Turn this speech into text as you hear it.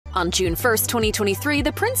On June 1, 2023,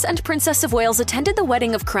 the Prince and Princess of Wales attended the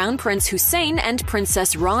wedding of Crown Prince Hussein and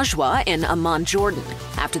Princess Rajwa in Amman, Jordan.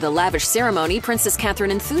 After the lavish ceremony, Princess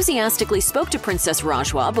Catherine enthusiastically spoke to Princess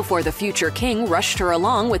Rajwa before the future king rushed her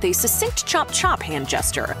along with a succinct chop-chop hand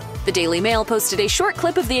gesture. The Daily Mail posted a short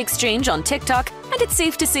clip of the exchange on TikTok, and it's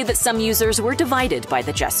safe to say that some users were divided by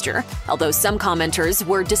the gesture. Although some commenters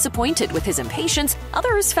were disappointed with his impatience,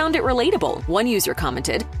 others found it relatable. One user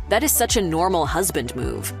commented, "That is such a normal husband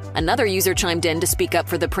move." Another user chimed in to speak up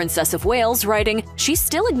for the Princess of Wales, writing, "She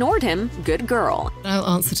still ignored him. Good girl." I'll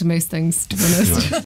answer to most things, to be honest.